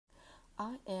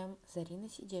I am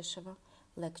Sidешova,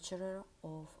 lecturer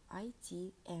of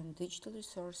IT and Digital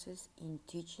Resources in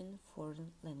Teaching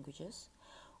Foreign Languages.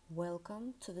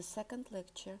 Welcome to the second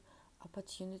lecture,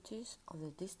 Opportunities of the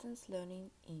Distance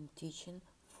Learning in Teaching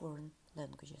Foreign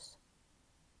Languages.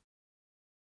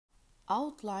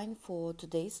 Outline for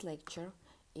today's lecture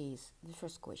is the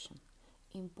first question,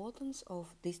 Importance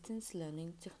of Distance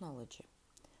Learning Technology.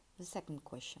 The second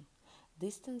question,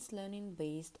 Distance learning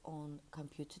based on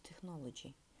computer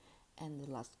technology. And the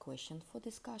last question for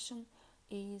discussion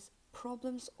is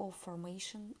Problems of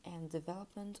formation and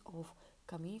development of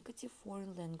communicative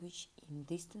foreign language in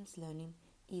distance learning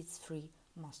is free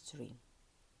mastery.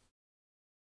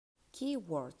 Key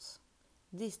words: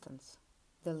 distance,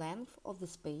 the length of the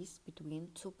space between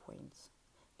 2 points.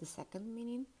 The second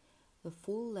meaning, the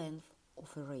full length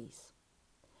of a race.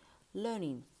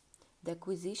 Learning, the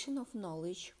acquisition of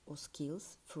knowledge or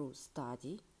skills through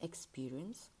study,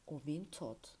 experience, or being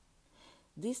taught.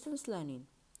 Distance learning,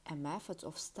 a method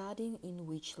of studying in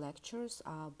which lectures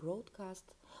are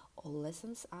broadcast or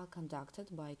lessons are conducted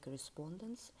by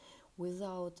correspondence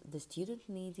without the student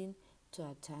needing to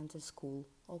attend a school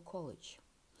or college.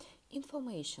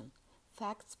 Information,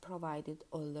 facts provided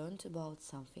or learned about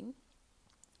something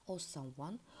or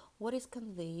someone, what is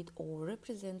conveyed or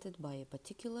represented by a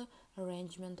particular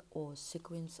arrangement or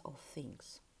sequence of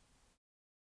things.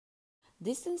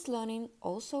 Distance learning,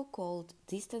 also called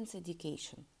distance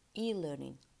education,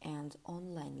 e-learning, and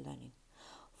online learning.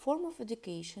 Form of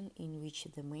education in which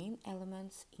the main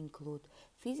elements include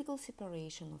physical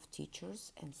separation of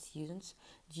teachers and students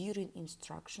during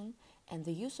instruction and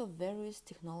the use of various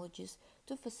technologies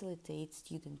to facilitate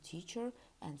student-teacher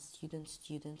and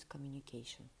student-student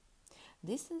communication.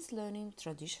 Distance learning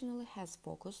traditionally has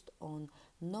focused on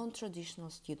non-traditional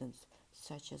students,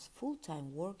 such as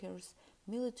full-time workers,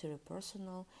 military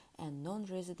personnel, and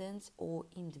non-residents or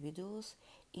individuals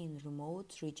in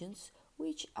remote regions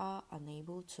which are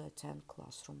unable to attend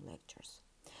classroom lectures.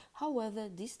 However,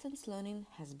 distance learning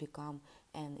has become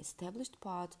an established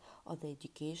part of the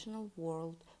educational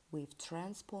world, with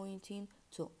trends pointing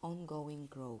to ongoing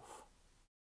growth.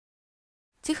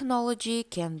 Technology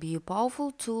can be a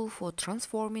powerful tool for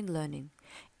transforming learning.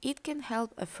 It can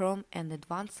help affirm and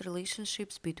advance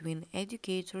relationships between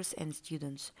educators and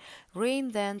students,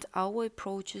 reinvent our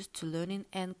approaches to learning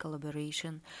and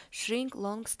collaboration, shrink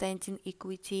long-standing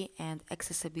equity and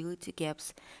accessibility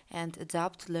gaps, and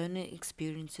adapt learning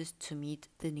experiences to meet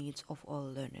the needs of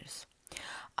all learners.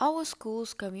 Our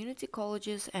schools, community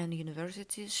colleges, and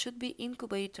universities should be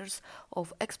incubators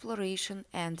of exploration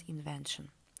and invention.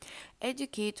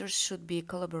 Educators should be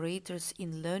collaborators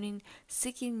in learning,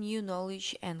 seeking new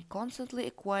knowledge, and constantly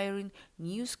acquiring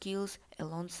new skills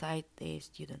alongside their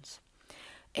students.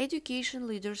 Education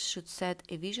leaders should set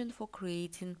a vision for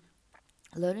creating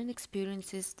learning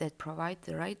experiences that provide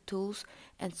the right tools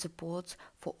and supports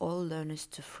for all learners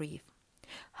to thrive.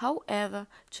 However,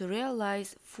 to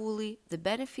realize fully the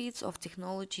benefits of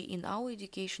technology in our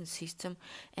education system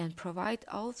and provide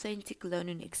authentic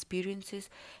learning experiences,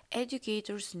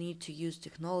 educators need to use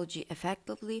technology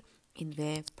effectively in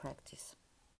their practice.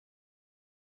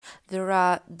 There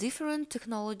are different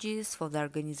technologies for the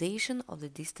organization of the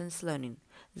distance learning.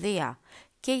 They are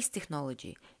case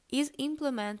technology is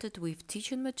implemented with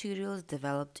teaching materials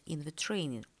developed in the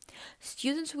training.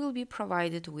 Students will be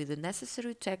provided with the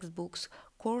necessary textbooks,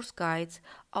 course guides,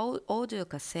 audio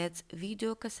cassettes,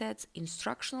 video cassettes,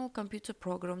 instructional computer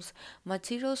programs,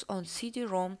 materials on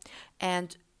CD-ROM,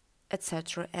 and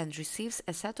etc., and receives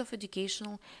a set of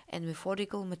educational and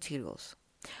methodical materials.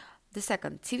 The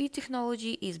second, TV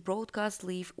technology is broadcast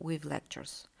live with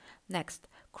lectures. Next,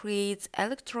 creates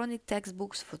electronic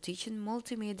textbooks for teaching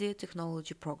multimedia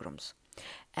technology programs.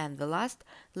 And the last,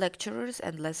 lectures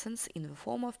and lessons in the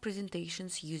form of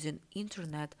presentations using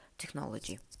internet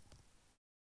technology.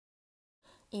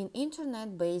 In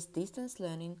internet-based distance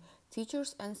learning,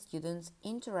 teachers and students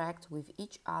interact with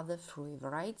each other through a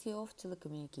variety of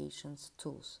telecommunications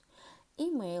tools.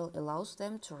 Email allows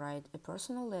them to write a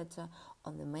personal letter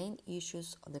on the main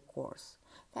issues of the course.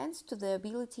 Thanks to the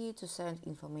ability to send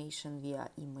information via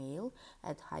email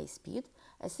at high speed,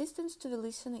 assistance to the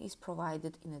listener is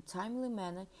provided in a timely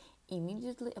manner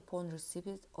immediately upon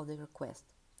receipt of the request.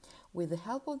 With the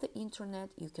help of the internet,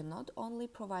 you can not only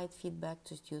provide feedback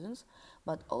to students,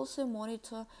 but also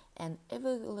monitor and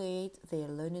evaluate their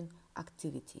learning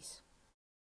activities.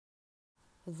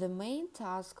 The main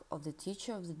task of the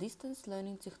teacher of the distance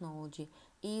learning technology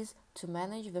is to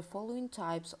manage the following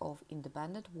types of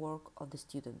independent work of the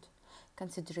student: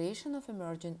 consideration of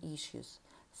emerging issues,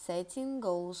 setting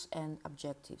goals and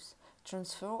objectives,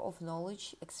 transfer of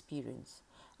knowledge experience,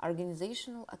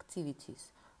 organizational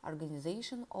activities,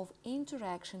 organization of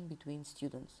interaction between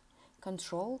students,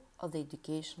 control of the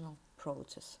educational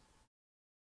process.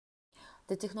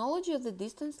 The technology of the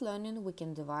distance learning we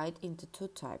can divide into two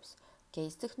types: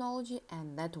 case technology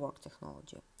and network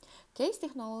technology. Case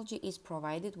technology is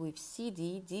provided with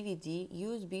CD, DVD,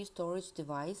 USB storage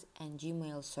device, and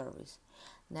Gmail service.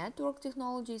 Network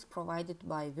technology is provided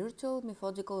by virtual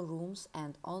methodical rooms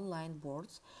and online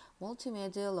boards,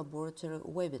 multimedia laboratory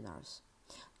webinars.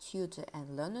 Tutor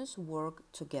and learners work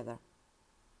together.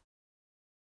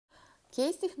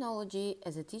 Case technology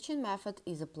as a teaching method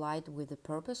is applied with the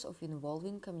purpose of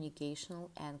involving communicational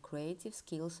and creative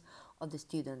skills of the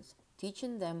students,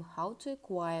 teaching them how to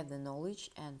acquire the knowledge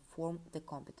and form the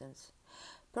competence.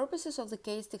 Purposes of the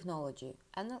case technology: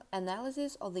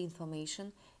 analysis of the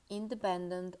information,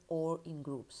 independent or in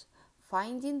groups,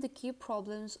 finding the key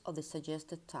problems of the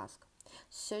suggested task,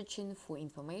 searching for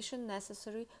information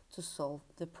necessary to solve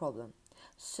the problem,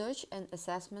 search and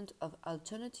assessment of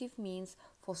alternative means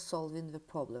for solving the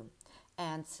problem,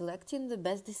 and selecting the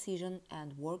best decision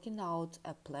and working out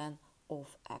a plan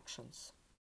of actions.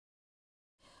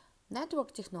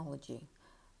 Network technology.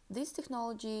 This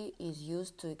technology is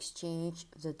used to exchange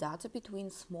the data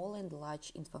between small and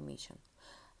large information.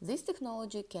 This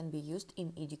technology can be used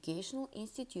in educational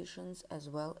institutions as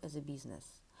well as a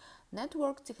business.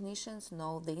 Network technicians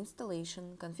know the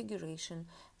installation, configuration,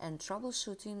 and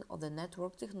troubleshooting of the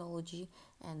network technology,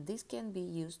 and this can be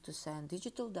used to send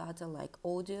digital data like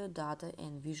audio, data,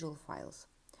 and visual files.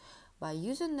 By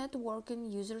using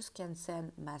networking, users can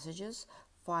send messages,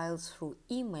 files through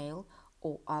email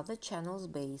or other channels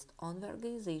based on the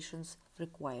organization's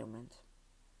requirement.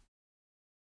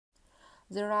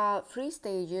 There are three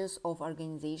stages of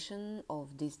organization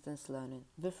of distance learning.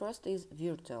 The first is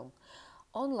virtual.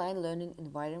 Online learning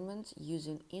environment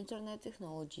using internet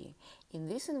technology. In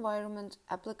this environment,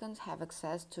 applicants have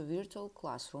access to virtual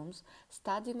classrooms,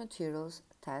 study materials,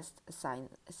 tests,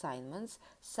 assignments,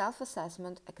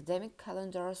 self-assessment, academic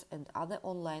calendars, and other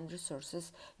online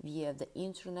resources via the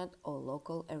internet or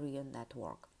local area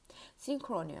network.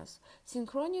 Synchronous.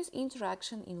 Synchronous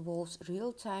interaction involves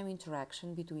real-time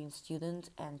interaction between student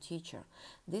and teacher.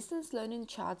 Distance learning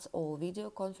chats or video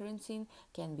conferencing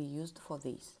can be used for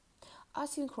this.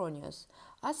 Asynchronous.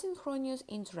 Asynchronous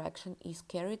interaction is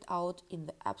carried out in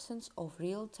the absence of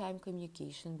real-time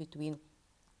communication between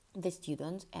the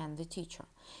student and the teacher,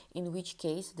 in which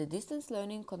case the distance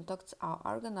learning contacts are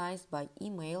organized by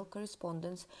email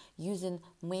correspondence using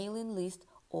mailing list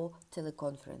or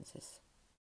teleconferences.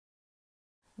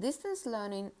 Distance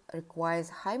learning requires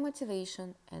high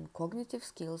motivation and cognitive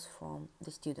skills from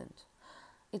the student.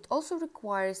 It also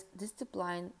requires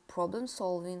discipline, problem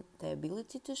solving, the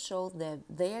ability to show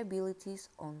their abilities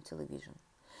on television.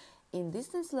 In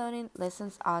distance learning,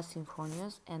 lessons are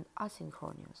synchronous and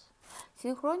asynchronous.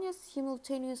 Synchronous,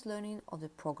 simultaneous learning of the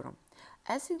program.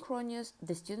 Asynchronous,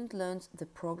 the student learns the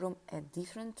program at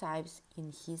different times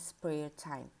in his spare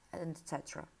time,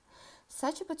 etc.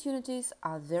 Such opportunities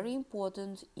are very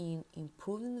important in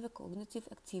improving the cognitive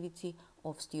activity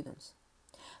of students.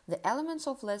 The elements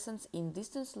of lessons in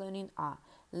distance learning are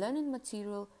learning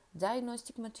material,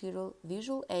 diagnostic material,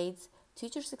 visual aids,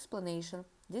 teacher's explanation,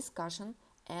 discussion,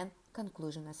 and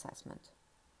conclusion assessment.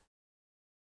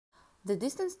 The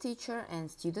distance teacher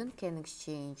and student can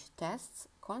exchange tests,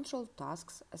 control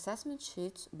tasks, assessment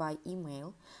sheets by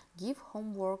email, give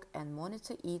homework, and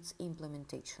monitor its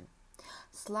implementation.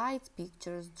 Slides,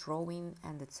 pictures, drawing,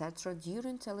 and etc.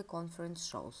 during teleconference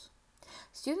shows.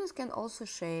 Students can also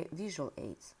share visual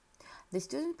aids. The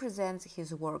student presents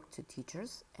his work to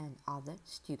teachers and other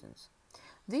students.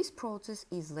 This process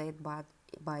is led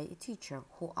by a teacher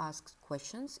who asks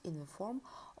questions in the form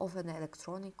of an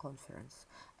electronic conference,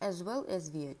 as well as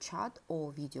via chat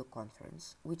or video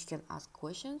conference, which can ask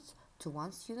questions to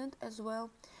one student as well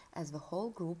as the whole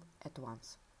group at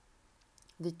once.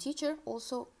 The teacher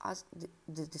also asks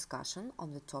the discussion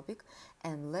on the topic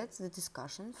and leads the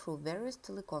discussion through various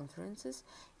teleconferences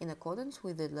in accordance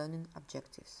with the learning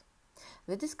objectives.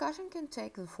 The discussion can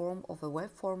take the form of a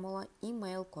web formula,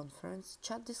 email, conference,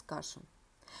 chat discussion.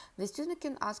 The student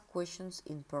can ask questions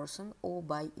in person or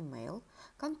by email,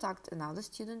 contact another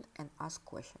student and ask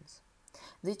questions.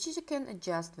 The teacher can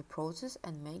adjust the process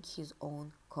and make his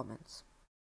own comments.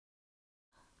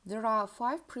 There are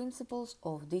 5 principles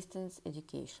of distance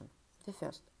education. The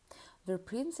first, the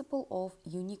principle of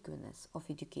uniqueness of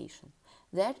education.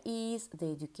 That is,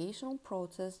 the educational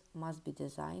process must be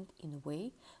designed in a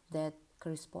way that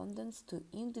corresponds to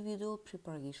individual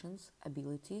preparations,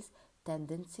 abilities,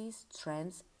 tendencies,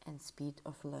 trends, and speed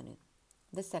of learning.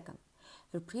 The second,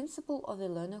 The principle of the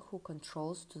learner who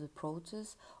controls to the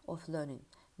process of learning,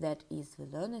 that is, the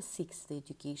learner seeks the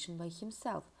education by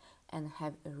himself and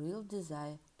have a real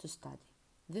desire to study.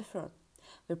 The third,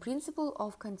 the principle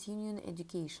of continuing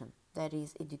education, that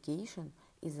is, education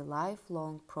is a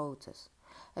lifelong process.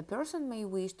 A person may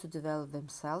wish to develop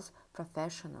themselves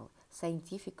professionally,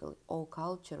 scientifically, or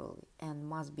culturally, and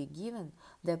must be given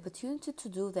the opportunity to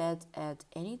do that at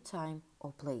any time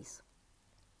or place.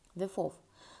 The fourth,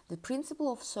 the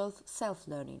principle of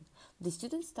self-learning. The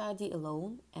students study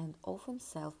alone and often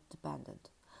self-dependent.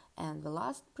 And the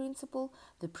last principle,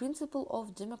 the principle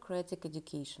of democratic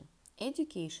education.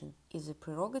 Education is a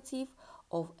prerogative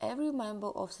of every member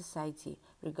of society,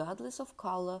 regardless of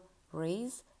color,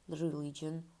 race,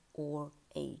 religion, or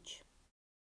age.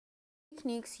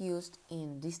 Techniques used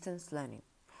in distance learning.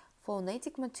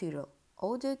 Phonetic material.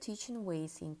 Audio teaching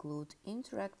ways include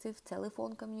interactive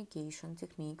telephone communication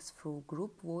techniques through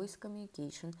group voice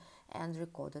communication and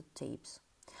recorded tapes.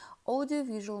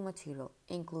 Audio-visual material,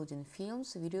 including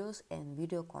films, videos, and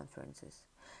video conferences.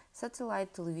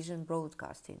 Satellite television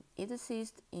broadcasting. It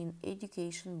assists in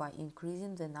education by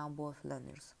increasing the number of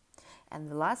learners. And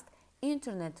the last,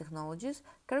 Internet technologies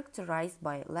characterized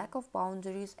by lack of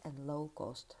boundaries and low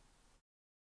cost.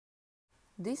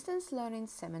 Distance learning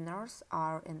seminars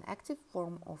are an active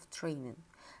form of training.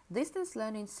 Distance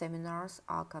learning seminars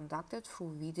are conducted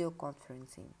through video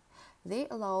conferencing. They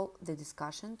allow the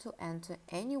discussion to enter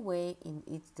any way in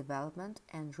its development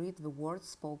and read the words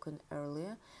spoken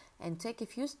earlier and take a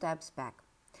few steps back.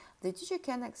 The teacher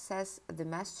can assess the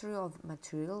mastery of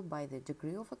material by the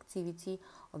degree of activity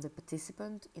of the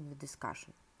participant in the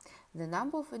discussion. The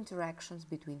number of interactions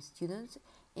between students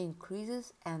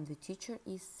increases and the teacher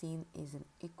is seen as an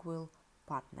equal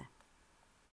partner.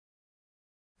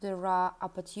 There are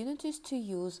opportunities to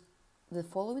use the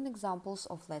following examples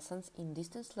of lessons in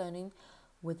distance learning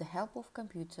with the help of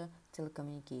computer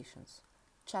telecommunications.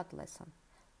 Chat lesson.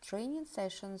 Training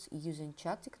sessions using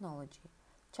chat technology.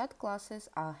 Chat classes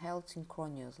are held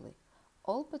synchronously.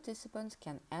 All participants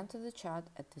can enter the chat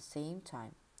at the same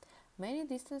time. Many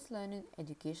distance learning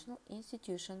educational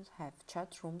institutions have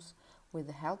chat rooms with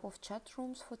the help of chat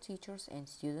rooms for teachers and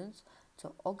students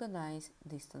to organize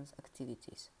distance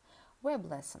activities.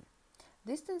 Web lesson.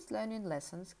 Distance learning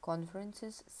lessons,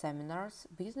 conferences, seminars,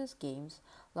 business games,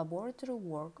 laboratory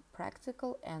work,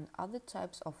 practical and other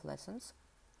types of lessons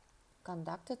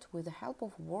conducted with the help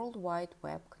of World Wide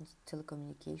Web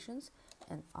telecommunications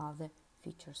and other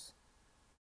features.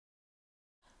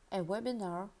 A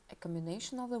webinar, a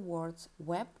combination of the words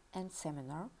web and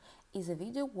seminar, is a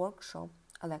video workshop,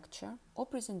 a lecture, or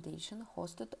presentation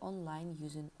hosted online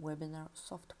using webinar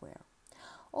software,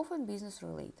 often business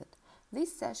related.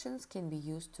 These sessions can be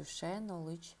used to share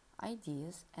knowledge,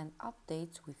 ideas, and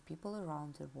updates with people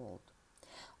around the world.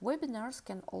 Webinars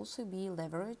can also be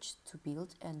leveraged to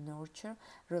build and nurture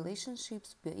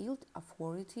relationships, build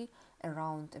authority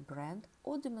around a brand,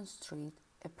 or demonstrate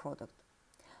a product.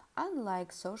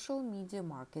 Unlike social media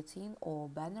marketing or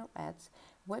banner ads,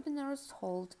 webinars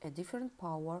hold a different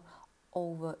power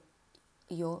over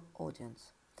your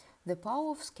audience. The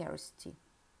power of scarcity.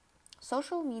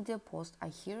 Social media posts are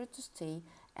here to stay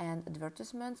and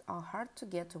advertisements are hard to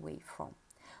get away from.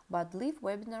 But live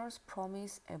webinars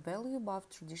promise a value above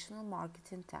traditional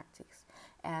marketing tactics,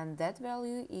 and that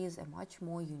value is a much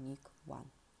more unique one.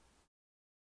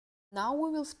 Now we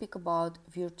will speak about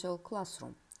virtual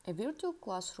classroom. A virtual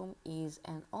classroom is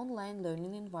an online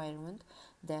learning environment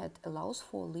that allows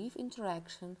for live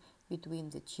interaction between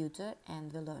the tutor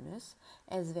and the learners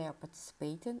as they are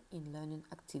participating in learning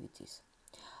activities.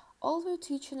 Although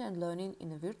teaching and learning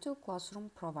in a virtual classroom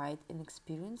provide an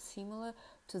experience similar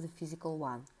to the physical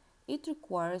one, it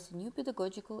requires new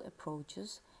pedagogical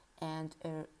approaches and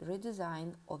a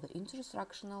redesign of the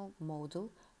instructional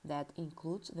model that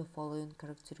includes the following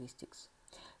characteristics.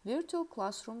 Virtual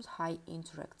classrooms high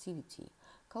interactivity,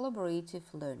 collaborative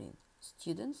learning,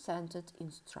 student-centered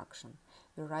instruction,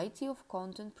 variety of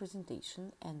content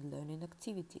presentation and learning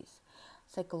activities,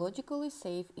 psychologically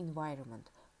safe environment,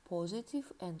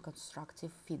 positive and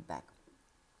constructive feedback.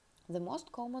 The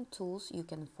most common tools you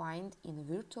can find in a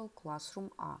virtual classroom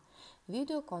are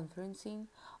video conferencing,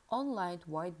 online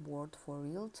whiteboard for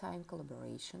real-time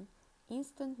collaboration,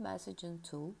 instant messaging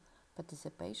tool,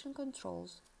 participation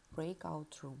controls,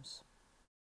 breakout rooms.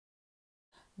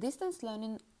 Distance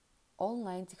learning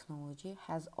online technology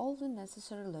has all the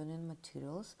necessary learning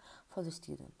materials for the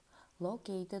student,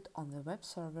 located on the web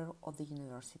server of the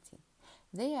university.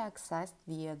 They are accessed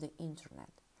via the internet.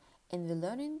 In the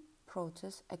learning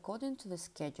process, according to the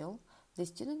schedule, the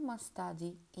student must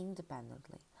study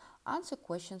independently. answer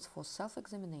questions for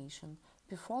self-examination,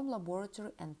 perform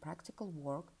laboratory and practical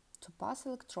work, to pass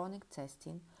electronic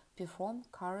testing, perform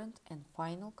current and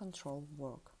final control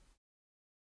work.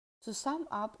 To sum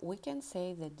up, we can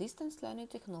say that distance learning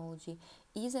technology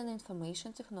is an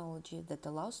information technology that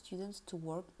allows students to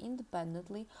work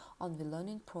independently on the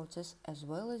learning process as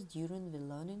well as during the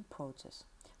learning process,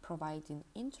 providing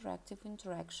interactive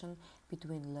interaction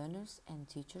between learners and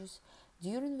teachers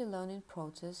during the learning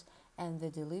process and the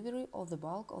delivery of the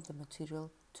bulk of the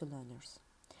material to learners.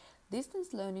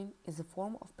 Distance learning is a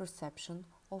form of perception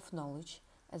of knowledge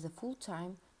as a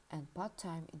full-time and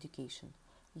part-time education,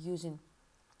 using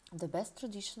the best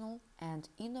traditional and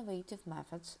innovative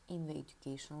methods in the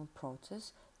educational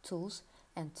process, tools,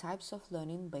 and types of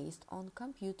learning based on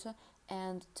computer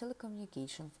and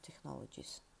telecommunication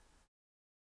technologies.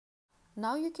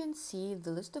 Now you can see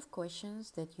the list of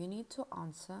questions that you need to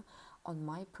answer on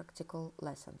my practical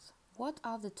lessons. What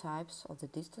are the types of the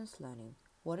distance learning?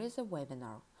 What is a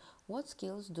webinar? What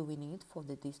skills do we need for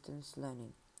the distance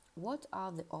learning? What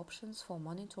are the options for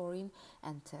monitoring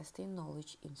and testing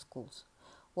knowledge in schools?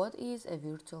 What is a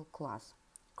virtual class?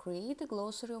 Create a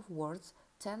glossary of words,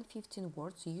 10-15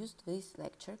 words used this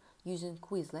lecture using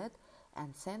Quizlet,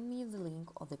 and send me the link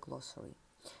of the glossary.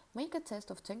 Make a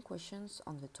test of 10 questions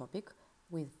on the topic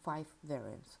with 5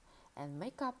 variants, and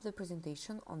make up the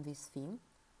presentation on this theme,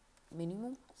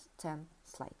 minimum 10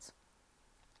 slides.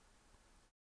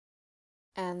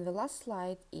 And the last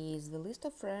slide is the list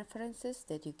of references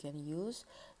that you can use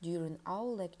during our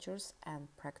lectures and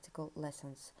practical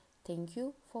lessons. Thank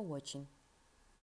you for watching.